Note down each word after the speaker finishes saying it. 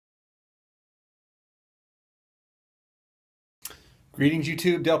Greetings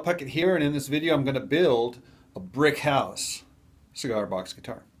YouTube, Del Puckett here, and in this video I'm going to build a brick house cigar box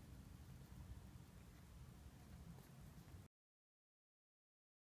guitar.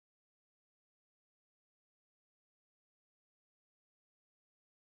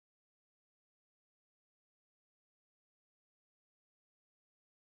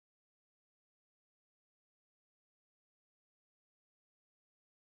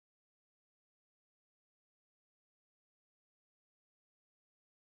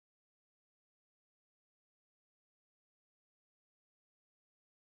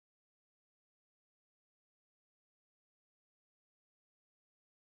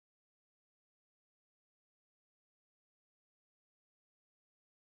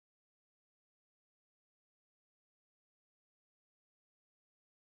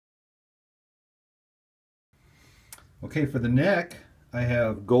 Okay, for the neck I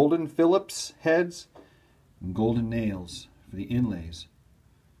have golden Phillips heads and golden nails for the inlays.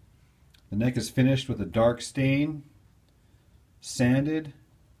 The neck is finished with a dark stain, sanded,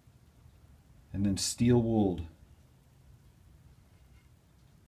 and then steel wooled.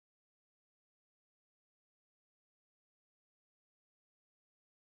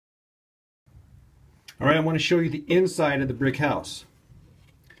 Alright, I want to show you the inside of the brick house.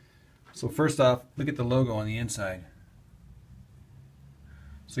 So first off, look at the logo on the inside.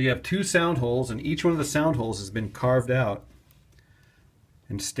 So you have two sound holes, and each one of the sound holes has been carved out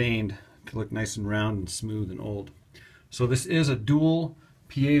and stained to look nice and round and smooth and old. So this is a dual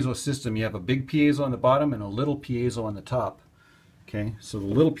piezo system. You have a big piezo on the bottom and a little piezo on the top. Okay, so the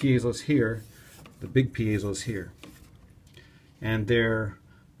little piezo is here, the big piezo is here. And they're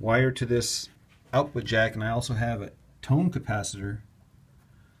wired to this output jack, and I also have a tone capacitor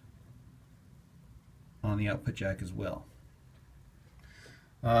on the output jack as well.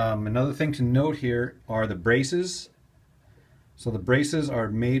 Another thing to note here are the braces. So the braces are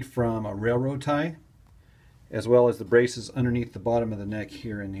made from a railroad tie, as well as the braces underneath the bottom of the neck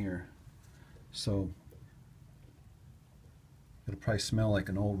here and here. So it'll probably smell like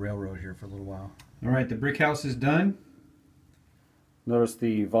an old railroad here for a little while. Alright, the brick house is done. Notice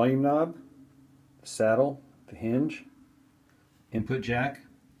the volume knob, the saddle, the hinge, input jack,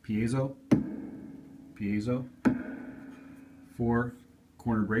 piezo, piezo, 4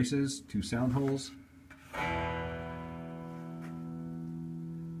 corner braces, 2 sound holes,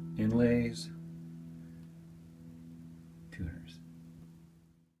 inlays, tuners.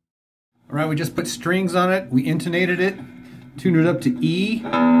 Alright, we just put strings on it, we intonated it, tuned it up to E,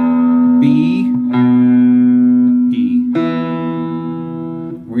 B, E.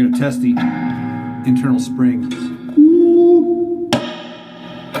 We're going to test the internal springs.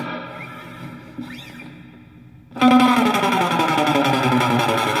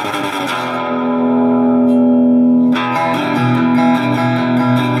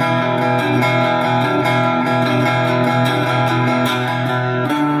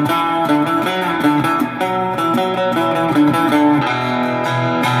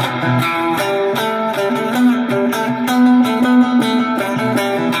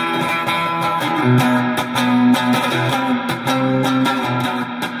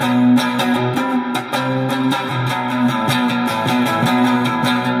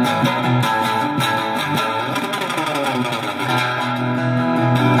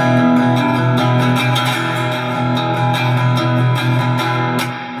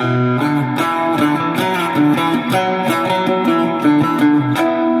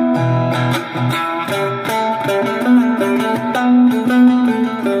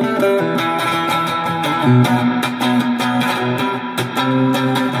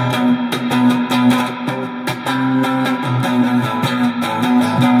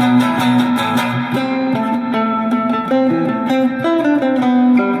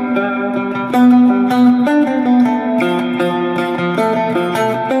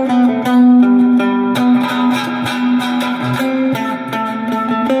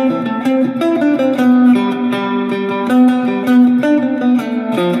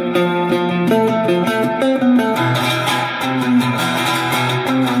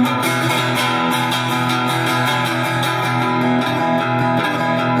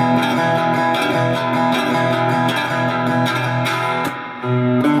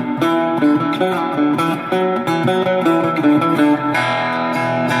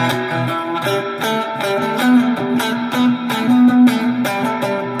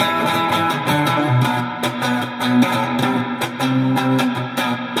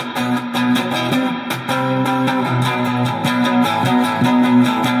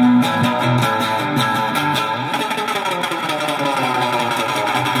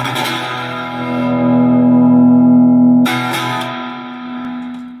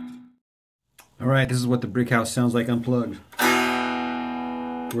 right, this is what the brick house sounds like unplugged.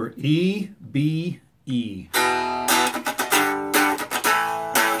 We're E, B, E.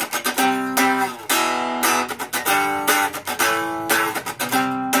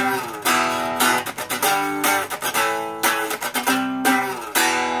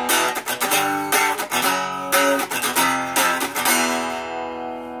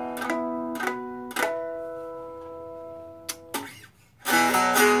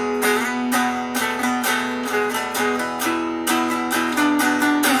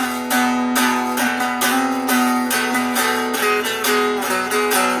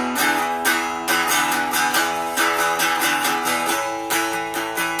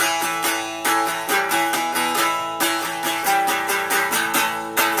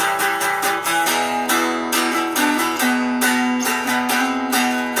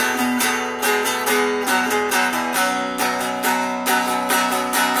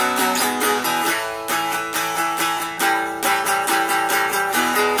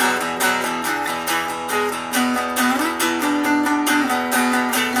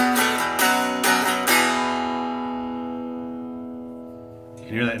 You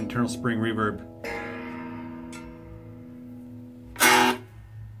can hear that internal spring reverb.